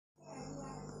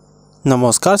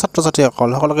নমস্কাৰ ছাত্ৰ ছাত্ৰীসকল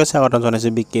সকলোকে স্বাগতম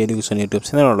জনাইছোঁ বিকে এডুকেশ্যন ইউটিউব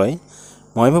চেনেললৈ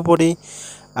মই ভূপতি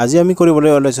আজি আমি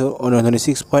কৰিবলৈ ওলাইছোঁ অনুশীলনী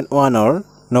 6.1 ৰ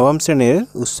নৱম শ্ৰেণীৰ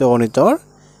উচ্চ গণিতৰ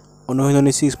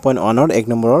অনুশীলনী 6.1 ৰ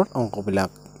 1 নম্বৰৰ অংকবিলাক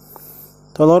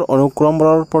তলৰ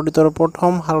অনুক্ৰমবোৰৰ প্ৰতিটোৰ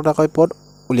প্ৰথম হালটাকৈ পদ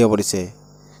উলিয়াব দিছে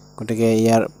গতিকে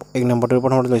ইয়াৰ 1 নম্বৰটো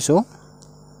প্ৰথমতে লৈছোঁ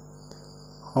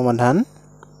সমাধান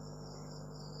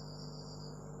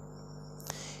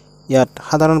ইয়াত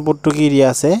সাধাৰণ পদটো কি দিয়া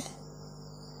আছে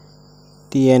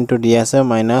tn to দিয়া আছে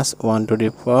 -1 to the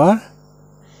power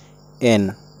n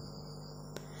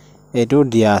এটো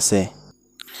দিয়া আছে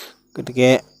গতিকে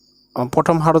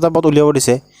প্ৰথম হাৰটা পদ উলিয়াব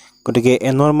দিছে গতিকে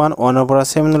n ৰ মান 1 ৰ পৰা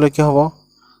 7 লৈকে হ'ব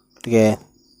গতিকে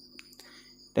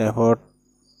therefore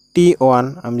t1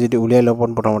 আমি যদি উলিয়াই লওঁ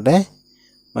প্ৰথমতে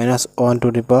 -1 to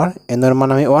the power n ৰ মান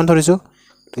আমি 1 ধৰিছো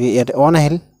গতিকে ইয়াতে 1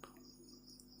 আহিল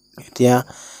এতিয়া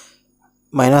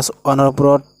 -1 ৰ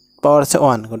ওপৰত পাৱাৰ আছে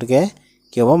 1 গতিকে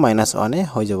কি হ'ব -1 এ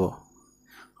হৈ যাব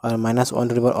আৰু -1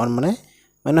 to the power 1 মানে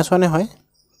 -1 এ হয়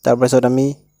তাৰ পিছত আমি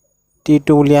t2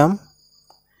 উলিয়াম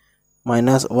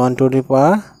 -1 to the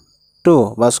power 2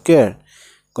 বা স্কয়াৰ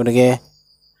গতিকে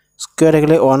স্কয়াৰ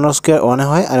থাকিলে 1 ৰ স্কয়াৰ 1 এ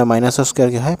হয় আৰু মাইনাস ৰ স্কয়াৰ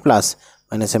কি হয় প্লাস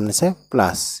 -7 আছে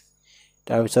প্লাস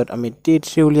তাৰ পিছত আমি t3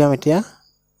 উলিয়াম এতিয়া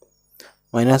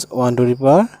 -1 to the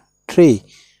power 3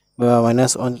 বা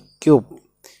 -1 কিউব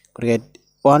গতিকে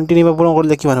 1 তিনিবাৰ পূৰণ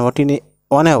কৰিলে কিমান হ'ব 3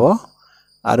 1 এ হ'ব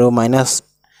আৰু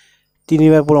 -3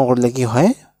 বাৰ পূৰণ কৰিলে কি হয়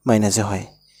মাইনাস এ হয়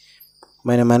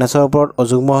মাইনাসৰ ওপৰত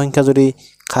অযুগ্ম সংখ্যা যদি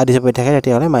খাদ হিচাপে থাকে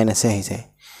তেতিয়া হলে মাইনাস এ আহি যায়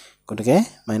গতিকে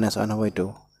 -1 হ'ব এটো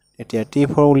এতিয়া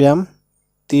t4 উলিয়াম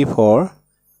t4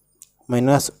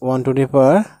 -1 to the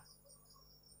power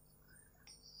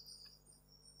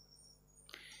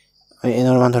n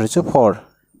ৰ মান ধৰিছো 4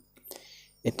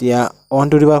 এতিয়া 1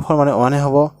 to the power 4 মানে 1 এ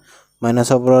হ'ব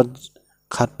মাইনাসৰ ওপৰত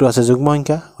খাদটো আছে যুগ্ম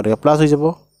সংখ্যা গতিকে প্লাস হৈ যাব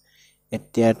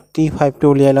এতিয়া t5 টো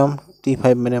উলিয়াই লম t5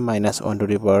 মানে -1 to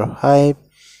the power 5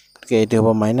 গতিকে এটো হ'ব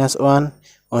 -1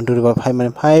 1 to the power 5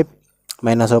 মানে 5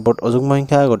 মাইনাসৰ ওপৰত অযুগ্ম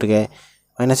সংখ্যা গতিকে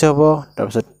মাইনাস হ'ব তাৰ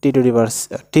পিছত t to the power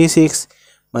t6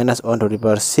 -1 to the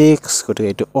power 6 গতিকে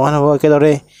এটো 1 হ'ব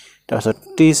একেদৰে তাৰ পিছত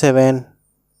t7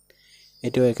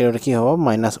 এটো একেদৰে কি হ'ব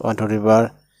 -1 to the power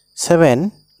 7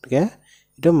 গতিকে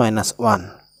এটো -1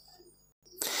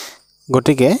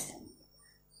 গতিকে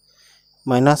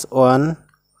 -1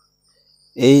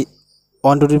 এই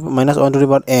 1 to the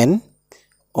power n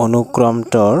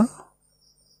অনুক্ৰমটোৰ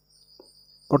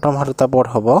প্ৰথম হাৰটা পদ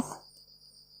হ'ব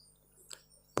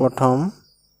প্ৰথম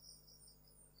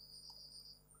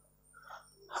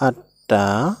হাৰটা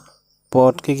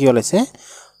পদ কি ওলাইছে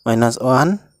 -1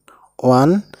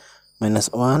 1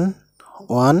 -1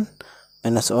 1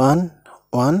 -1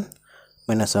 1 -1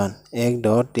 -1 1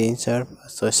 2 3 4 5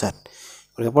 6 7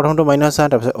 গতিকে প্ৰথমটো -1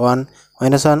 তাৰ পিছত 1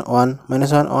 -1 1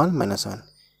 -1 1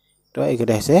 -1 তো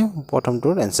এইকেইটা হৈছে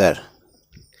প্ৰথমটোৰ এনসাৰ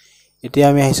এতিয়া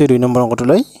আমি আহিছো 2 নম্বৰ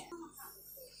অংকটোলৈ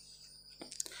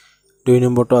 2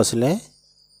 নম্বৰটো আছিল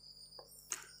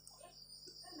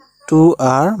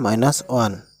 2r -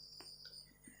 1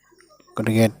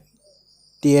 গতিকে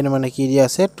tn মানে কি দিয়া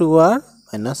আছে 2r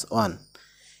 - 1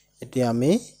 এতিয়া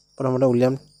আমি প্ৰথমতে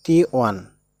উলিয়াম t1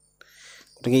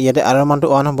 গতিকে ইয়াতে r ৰ মানটো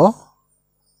 1 হ'ব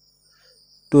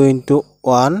 2 into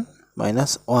 1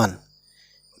 minus 1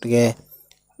 গতিকে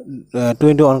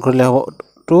 2 into 1 কৰিলে হ'ব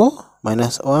 2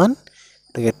 minus 1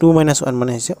 গতিকে 2 minus 1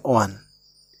 মানে হৈছে 1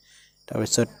 তাৰ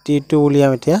পিছত t2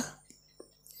 উলিয়াম এতিয়া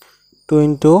 2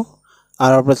 into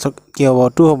r ৰ প্লাস কি হ'ব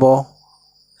 2 হ'ব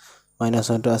minus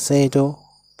 1 টো আছে এটো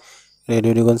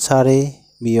 2 দুগুণ 4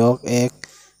 বিয়োগ 1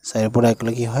 4 পৰা 1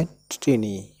 লৈ কি হয়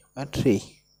 3 বা 3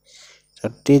 so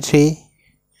t3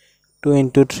 2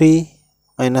 into 3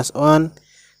 minus 1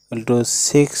 equal to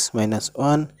 6 minus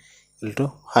 1 equal to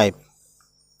 5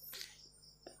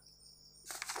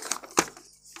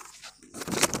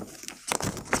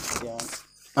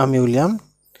 আমি উলিয়াম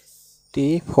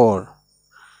t4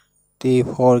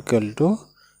 equal to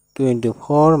 2 into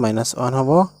 4 minus 1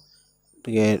 হ'ব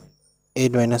গতিকে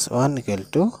 8 minus 1 equal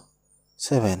to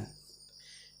 7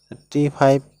 t5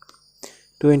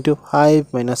 2 into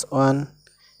 5 minus 1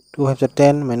 2 5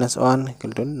 10 minus 1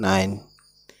 equal to 9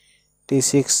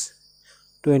 t6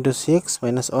 2 into 6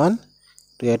 minus 1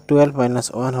 12 minus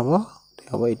 1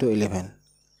 হ'ব এটো 11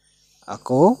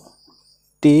 আকৌ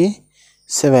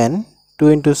t7 2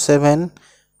 into 7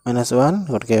 minus 1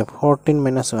 গতিকে 14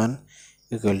 minus 1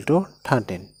 equal to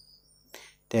 13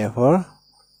 therefore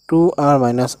 2r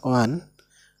minus 1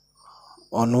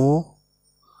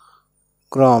 অনুক্ৰম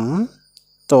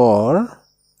তৰ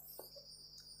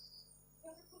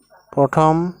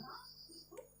প্ৰথম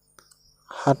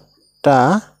হাতটা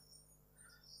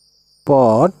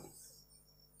পদ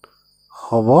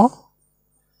হ'ব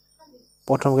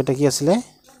প্ৰথম কেইটা কি আছিলে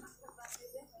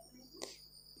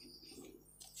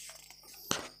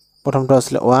প্ৰথমটো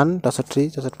আছিলে 1 তাৰপিছত 3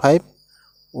 তাৰপিছত 5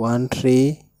 1 3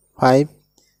 5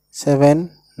 7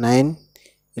 9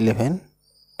 11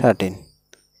 13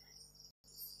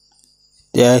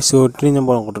 এতিয়া আইছো 3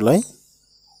 নম্বৰ অংকটোলৈ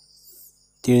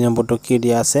 3 নম্বৰটো কি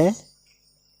দিয়া আছে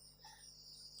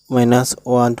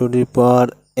 -1 to the power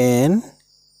n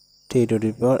 3 to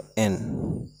the power n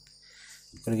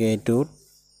গতিকে এইটো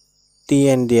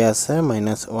tn দিয়া আছে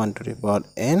 -1 to the power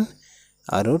n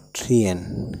আৰু 3n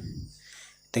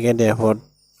গতিকে therefore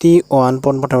t1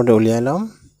 প্ৰথমতে উলিয়াই লম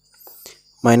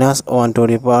 -1 to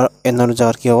the power n ৰ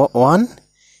জাগাত কি হ'ব 1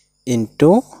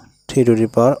 into 3 to the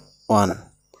power 1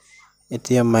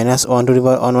 এতিয়া -1 to the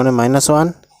power 1 মানে -1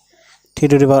 3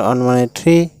 to the power 1 মানে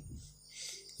 3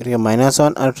 গতিকে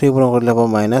 -1 আৰু 3 পূৰণ কৰিলে হ'ব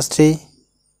 -3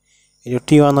 এইটো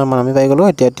t1 ৰ মান আমি পাই গলো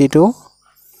এতিয়া t2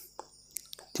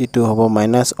 হ'ব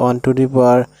 -1 to the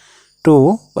power 2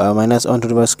 বা -1 to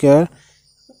the power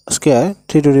square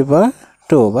 3 to the power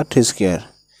 2 বা 3 square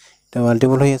এটা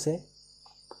মাল্টিপল হৈ আছে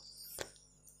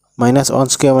 -1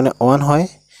 square মানে 1 হয়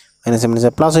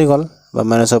 -1 প্লাস হৈ গল বা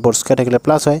 -4 square থাকিলে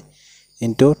প্লাস হয়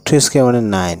into 3 square মানে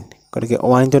 9 গতিকে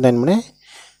 1 into 9 মানে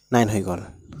 9 হৈ গল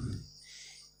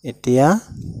এতিয়া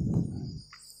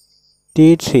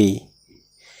t3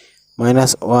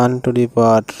 -1 to the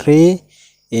power 3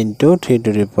 into 3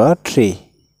 to the power 3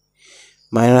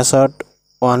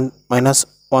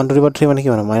 -1 to the power 3 মানে কি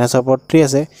মানে মাইনাস ওপৰত 3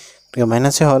 আছে গতিকে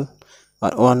মাইনাসে হল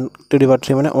আর 1 to the power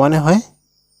 3 মানে 1 হয়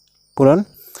পূরণ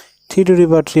 3 to the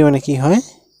power 3 মানে কি হয়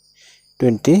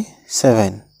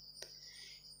 27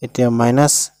 এতিয়া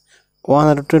 -1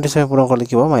 আৰু 27 পূৰণ কৰিলে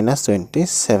কি হ'ব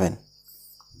 -27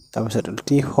 তাৰপিছত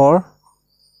t4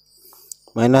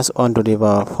 -1 to the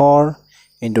power 4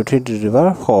 into 3 to the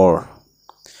power 4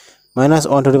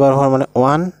 -1 to the power 4 মানে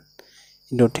 1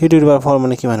 into 3 to the power 4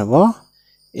 মানে কিমান হ'ব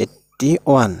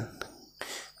 81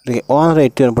 গতিকে 1 আৰু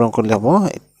 81 পূৰণ কৰিলে হ'ব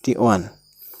 81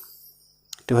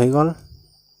 এটো হৈ গল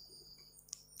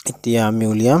এতিয়া আমি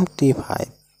উলিয়াম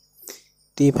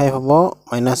t5 হ'ব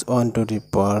 -1 to the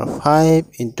power 5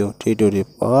 into 3 to the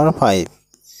power 5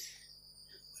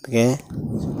 গতিকে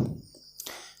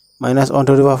 -1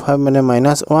 to the power 5 মানে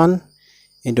 -1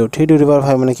 into 3 to the power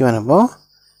 5 মানে কিমান হ'ব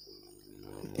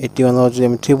 81 ৰ যদি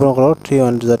আমি 3 পূৰণ কৰো 3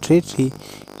 1 to the 3 3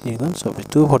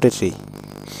 243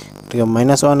 গতিকে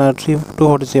 -1 আৰু 3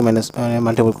 243 মাইনাস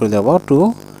মাল্টিপল কৰি যাব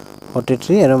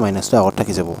 243 আৰু মাইনাসটো আগত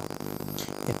থাকি যাব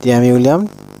এতিয়া আমি উলিয়াম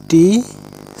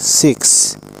t6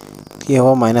 কি হ'ব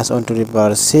 -1 to the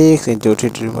power 6 into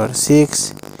 3 to the power 6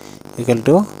 equal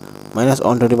to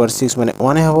 -1 to the power 6 মানে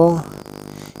 1 হ'ব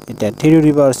এটা 3 to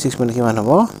the power 6 মানে কিমান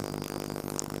হ'ব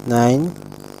 9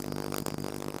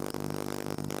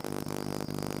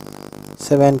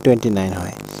 729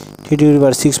 হয় 3 to the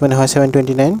power 6 মানে হয়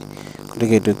 729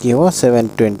 গতিকে এটো কি হ'ব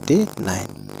 729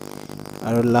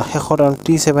 আৰু শেষত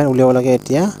t7 উলিয়াব লাগে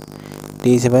এতিয়া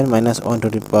t7 -1 to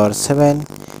the power 7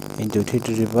 into 3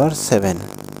 to the power 7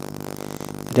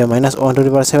 এতিয়া -1 to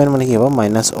the power 7 মানে কি হ'ব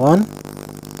 -1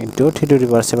 into 3 to the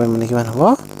power 7 মানে কিমান হ'ব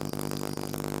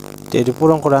এটো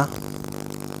পূৰণ কৰা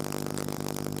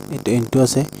এটো ইনটু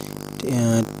আছে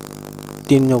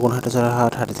 3 * 7 =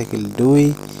 7 হাতে থাকিল 2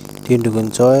 3 *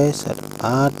 6 =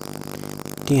 8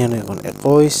 3 *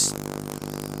 21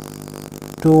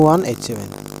 2187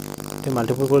 তে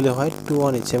মাল্টিপল কৰিলে হয়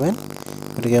 2187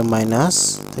 গতিকে মাইনাস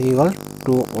থাকি গল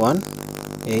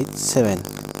 2187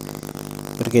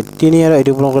 গতিকে 3 আৰু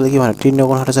 8 পূৰণ কৰিলে কি হয় 3 *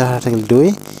 7 = 7 থাকিল 2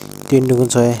 3 *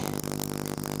 6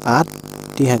 8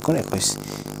 3 * 21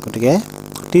 গতিকে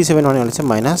t7 মানে হৈছে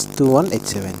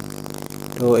 -2187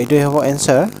 তো এইটোই হ'ব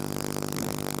आंसर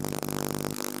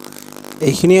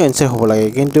এইখিনি आंसर হ'ব লাগে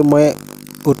কিন্তু মই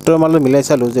উত্তৰ মানত মিলাই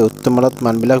চালো যে উত্তৰ মানত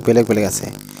মানবিলাক বেলেগ বেলেগ আছে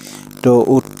তো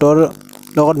উত্তৰ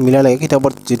লগত মিলালে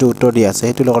কিতাপত যেটো উত্তৰ দিয়া আছে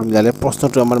হেতু লগত মিলালে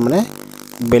প্ৰশ্নটো আমাৰ মানে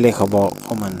বেলেগ হ'ব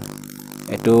সমান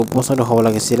এটো প্ৰশ্নটো হ'ব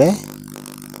লাগিছিলে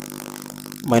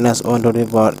 -1 to the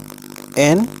power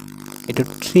n এটো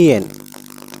 3n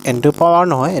n to power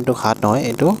নহয় এটো ঘাত নহয়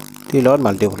এটো 3 লগত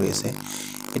মাল্টিপল হৈ আছে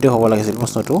এটো হ'ব লাগিছিল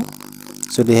প্ৰশ্নটো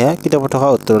যদি হে কিতাপত থকা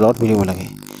উত্তৰ লগত মিলিব লাগে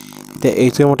তে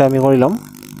এইটোৰ মতে আমি কৰি লম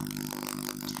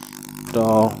তো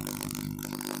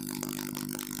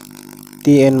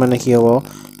tn মানে কি হ'ব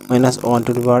 -1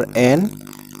 to the power n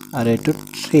আৰু এটো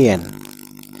 3n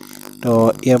তো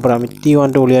ইয়াৰ পৰা আমি t1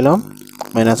 টো উলিয়াই লম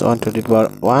 -1 to the power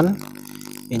 1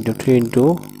 into 3 into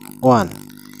 1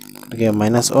 গতিকে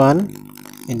 -1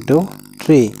 into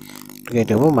 3 গতিকে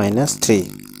এটো হ'ব -3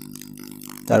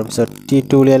 তাৰ পিছত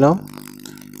t2 উলিয়াই লম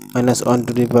 -1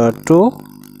 to the power 2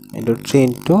 into 3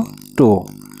 into 2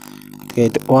 গতিকে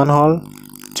এটো 1 হল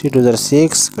 3 to the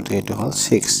 6 গতিকে এটো হল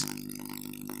 6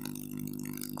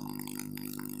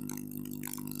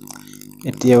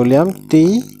 এতিয়া উলিয়াম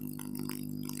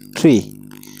t3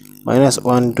 minus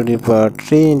 1 to the power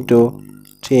 3 into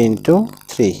 3 into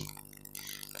 3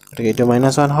 গতিকে এইটো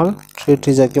minus 1 হল 3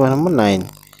 3 যা কিমান হ'ব 9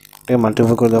 গতিকে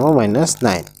মাল্টিপ্লাই কৰি যাব minus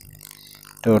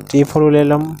 9 তো t4 উলিয়াই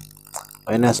লম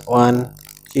minus 1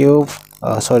 cube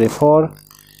 4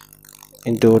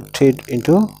 into 3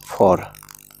 into 4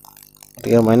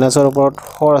 গতিকে minus ৰ ওপৰত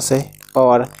 4 আছে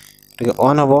পাৱাৰ গতিকে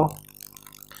 1 হ'ব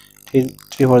 3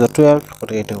 4 12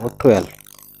 গতিকে এইটো হ'ব 12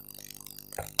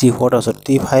 t4 আছে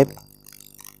t5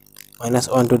 minus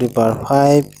 1 to the power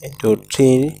 5 into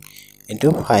 3 into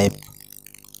 5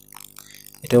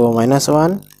 itu minus 1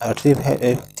 3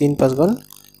 3 5 gol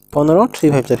 15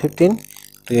 3 5 15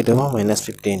 to itu minus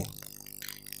 15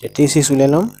 t6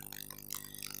 ulialom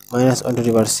minus 1 to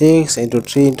the power 6 into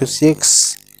 3 into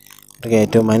 6 gotike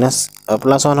itu minus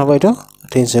plus 1 hobo itu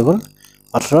 3 second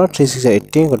 18 3 6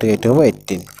 18 gotike itu hobo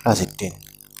 18 plus 18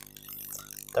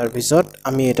 tar pisot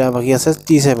ami eta baki ase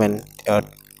t7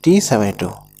 t7 itu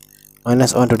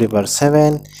minus 1 to the power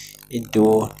 7 into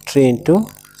 3 into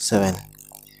 7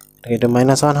 itu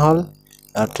minus 1 hol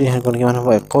 3 হল কিমান হ'ব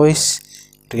 21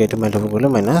 গতিকে এটো minus কৰিলে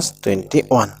minus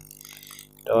 21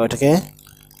 তো এটাকে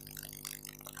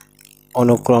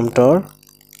অনুক্ৰমটোৰ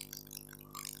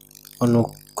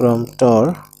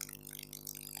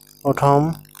প্ৰথম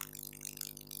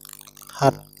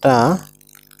 7টা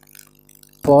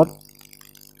পদ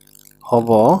হ'ব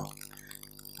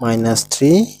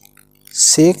 -3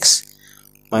 6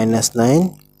 -9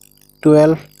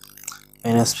 12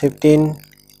 -15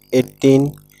 18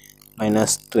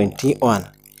 -21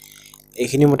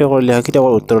 এইখিনি মতে কৰিলে হয়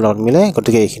কিতাবৰ উত্তৰ লগত মিলে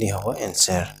গতিকে এইখিনি হ'ব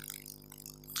এনসাৰ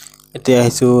এতিয়া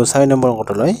আহিছো 4 নম্বৰ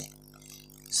অংকটোলৈ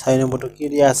 4 নম্বৰটো কি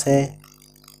দিয়া আছে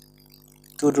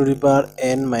 2 to the power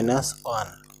n minus 1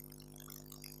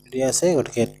 দিয়া আছে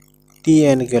গতিকে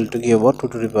tn equal to কি হ'ব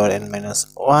 2 to the power n minus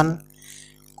 1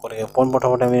 গতিকে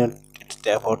প্ৰথমতে আমি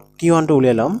t1 টো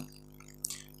উলিয়াই লম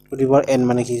 2 to the power n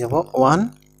মানে কি হ'ব 1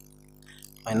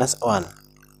 minus 1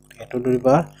 2 to the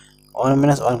power 1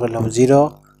 minus 1 করলে 0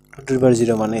 2 to the power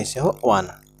 0 মানে এসে 1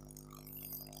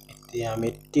 এতিয়া আমি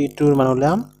t2 এর মান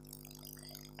উলাম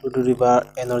 2 to the power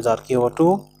n এর জার কি হবে 2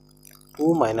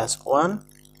 2 minus 1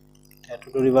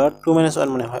 2 to the power 2 minus 1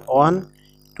 মানে হয় 1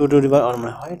 2 to the power 1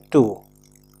 মানে হয় 2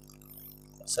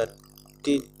 আচ্ছা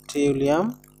t3 উলিয়াম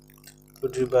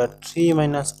 2 to the power 3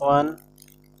 minus 1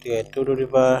 2 to the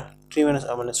power 3 minus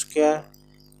 1 মানে স্কয়ার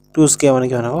 2 স্কয়ার মানে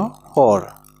কি হবে 4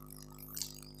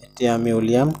 এতিয়া আমি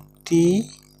উলিয়াম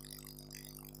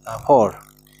t4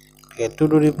 okay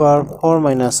 2 to the power 4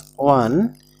 minus 1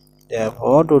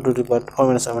 therefore 2 to the power 4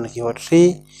 minus 1 মানে কি হবে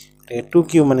 3 okay 2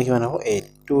 কিউব মানে কি মানে হবে 8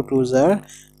 2 2 jar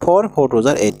 4 4 2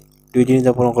 jar 8 দুই দিন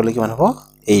যা পূরণ করলে কি মানে হবে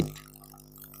 8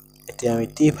 এতিয়া আমি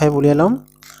t5 উলিয়ালাম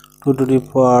 2 to the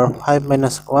power 5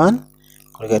 minus 1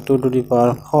 okay 2 to the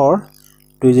power 4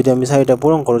 দুই যদি আমি 4টা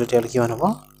পূরণ করি তাহলে কি মানে হবে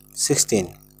 16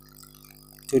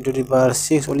 2 to the power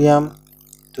 6 উলিয়াম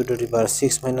 2 to the power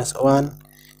 6 minus 1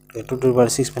 2 to the power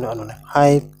 6 minus 1 মানে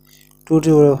 5 2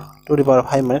 to the power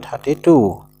 5 মানে 32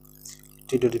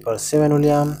 2 to the power 7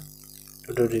 উলিয়াম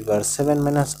 2 to the power 7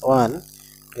 minus 1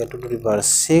 2 to the power 6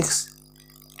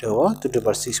 তো 2 to the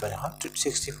power 6 মানে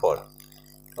 64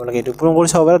 তোমরা এটো পূরণ কৰি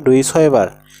চাও বাৰ 2 6 বাৰ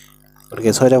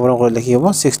গতিকে 6টা পূৰণ কৰিলে কি হ'ব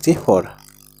 64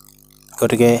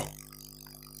 গতিকে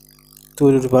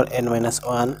 2 to the power n minus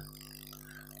 1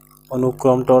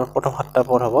 অনুক্ৰমটোৰ প্ৰথম 7টা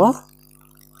পদ হ'ব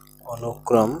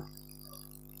অনুক্ৰম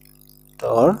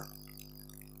তোৰ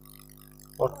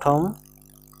প্ৰথম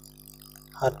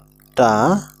 7টা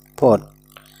পদ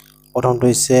প্ৰথমটো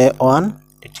হৈছে 1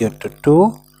 দ্বিতীয়টো 2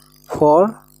 4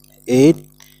 8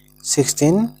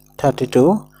 16 32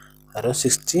 আৰু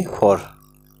 64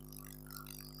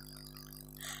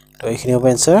 তো এইখিনি হ'ব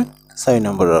आंसर 4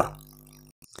 নম্বৰৰ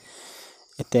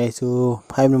এতিয়া আইছো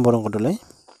 5 নম্বৰ অংকটোলৈ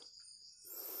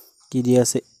কি দিয়া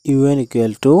আছে un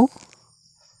equal to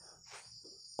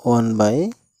 1 by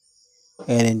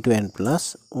n into n plus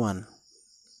 1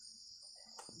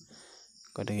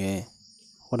 গতিকে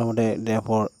প্ৰথমতে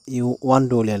therefore u1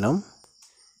 টো উলিয়াম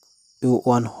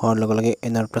u1 হোৱাৰ লগে লগে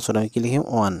n ৰ প্লাছত আমি কি লিখিম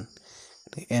 1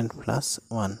 গতিকে n plus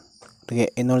 1 গতিকে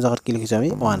n ৰ জায়গাত কি লিখিছো আমি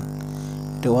 1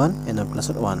 তো 1 n ৰ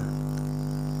প্লাছত 1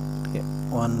 গতিকে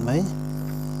 1 by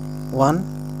 1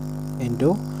 into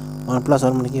 1 plus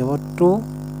 1 মানে কি হ'ব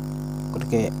 2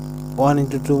 গতিকে 1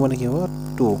 into 2 মানে কি হ'ব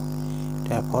 2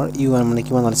 therefore u1 মানে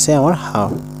কিমান আছে আমাৰ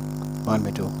হাফ 1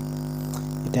 by 2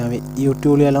 এতিয়া আমি u2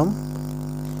 উলিয়াম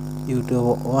u2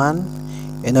 হ'ব 1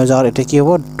 n ৰ জায়গাত এটা কি হ'ব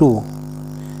 2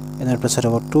 n ৰ প্লাছত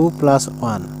হ'ব 2 plus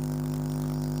 1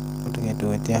 গতিকে এইটো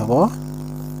এতিয়া হ'ব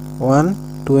 1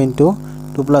 2 into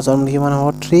 2 plus 1 মানে কিমান হ'ব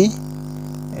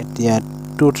 3 এতিয়া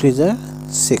 2 3 জাৰ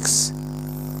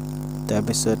 6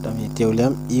 তাৰপিছত আমি এতিয়া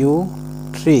উলিয়াম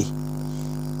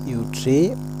u3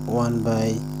 1 by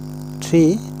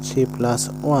 3 3 plus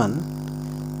 1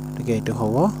 গতিকে এইটো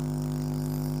হ'ব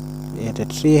এটা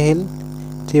 3 আহিল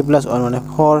 3 plus 1 মানে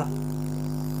 4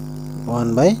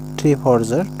 1 by 3 4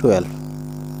 is 12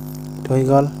 এইটো হৈ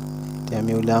গ'ল এতিয়া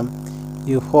আমি উলিয়াম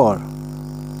u4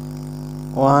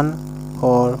 1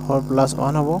 4 4 plus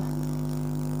 1 হ'ব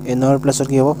n ৰ প্লেছত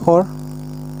কি হ'ব 4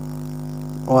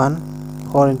 1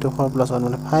 4 into 4 plus 1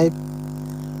 মানে 5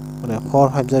 মানে 4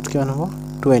 5 জত কিমান হ'ব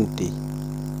 20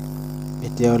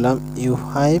 এতিয়া উলাম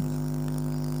u5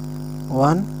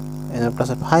 1 n ৰ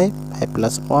প্লেছত 5 5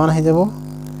 plus 1 আহি যাব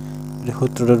এই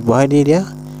সূত্ৰটোত বহাই দি দিয়া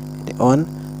 1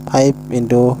 5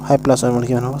 into 5 plus 1 মানে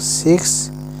কিমান হ'ব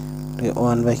 6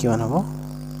 1 by কিমান হ'ব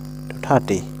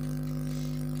 30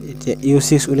 এতিয়া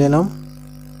u6 উলিয়াই লম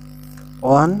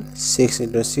 1 6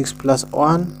 into 6 plus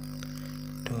 1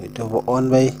 to 1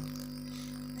 by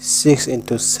 6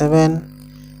 into 7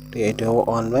 to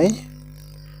 1 by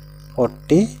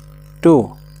 42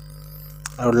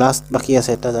 আৰু লাষ্ট বাকি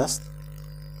আছে এটা জাস্ট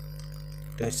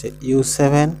তো আছে u7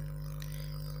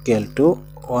 equal to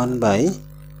 1 by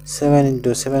 7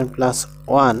 into 7 plus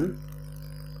 1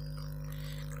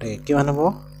 তো কিমান হ'ব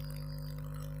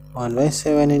 1 by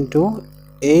 7 into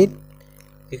 8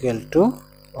 equal to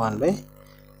 1 by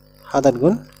 7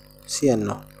 গুণ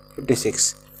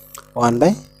 56 1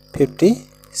 by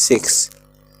 56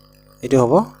 এটো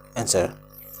হ'ব आंसर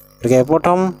গতিকে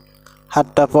প্ৰথম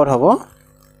 7টা পদ হ'ব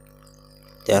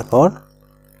তাৰপৰ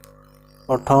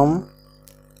প্ৰথম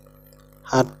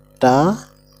 7টা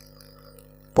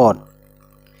পদ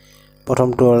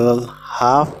প্ৰথমটো হল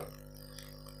হাফ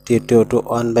দ্বিতীয়টো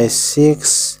 1 by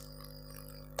 6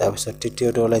 তাৰপিছত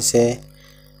তৃতীয়টো হলাইছে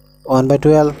 1 by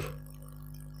 12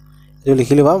 जो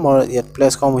लिखिलो बा मोर यात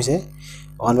प्लेस कम होइसे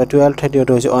 1 by 12 30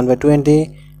 होइसे 1 by 20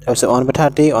 তাৰপিছত 1 by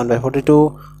 30 1 by 42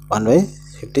 1 by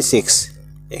 56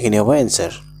 এখিনি হ'ব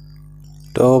आंसर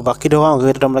তো বাকি থকা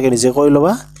অংকটো তোমালোকে নিজে কৰি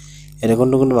লবা এনে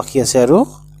কোন কোন বাকি আছে আৰু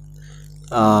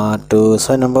তো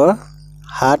 6 নম্বৰ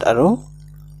 7 আৰু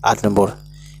 8 নম্বৰ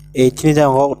এইখিনি যে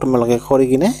অংক তোমালোকে কৰি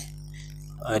কিনে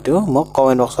এইটো মোক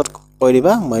কমেন্ট বক্সত কৈ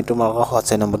দিবা মই তোমালোকক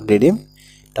হোৱাটছএপ নম্বৰ দি দিম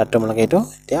তাত তোমালোকে এইটো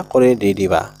এতিয়া কৰি দি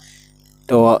দিবা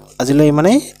তো আজিলৈ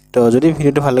ইমানেই তো যদি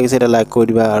ভিডিওটো ভাল লাগিছে এটা লাইক কৰি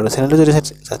দিবা আৰু চেনেলটো যদি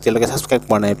এতিয়ালৈকে সাবস্ক্ৰাইব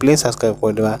কৰা নাই প্লিজ সাবস্ক্ৰাইব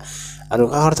কৰি দিবা আৰু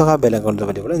কাষত থকা বেল আইকনটো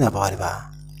বাজিবলৈ নাপাহৰিবা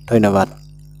ধন্যবাদ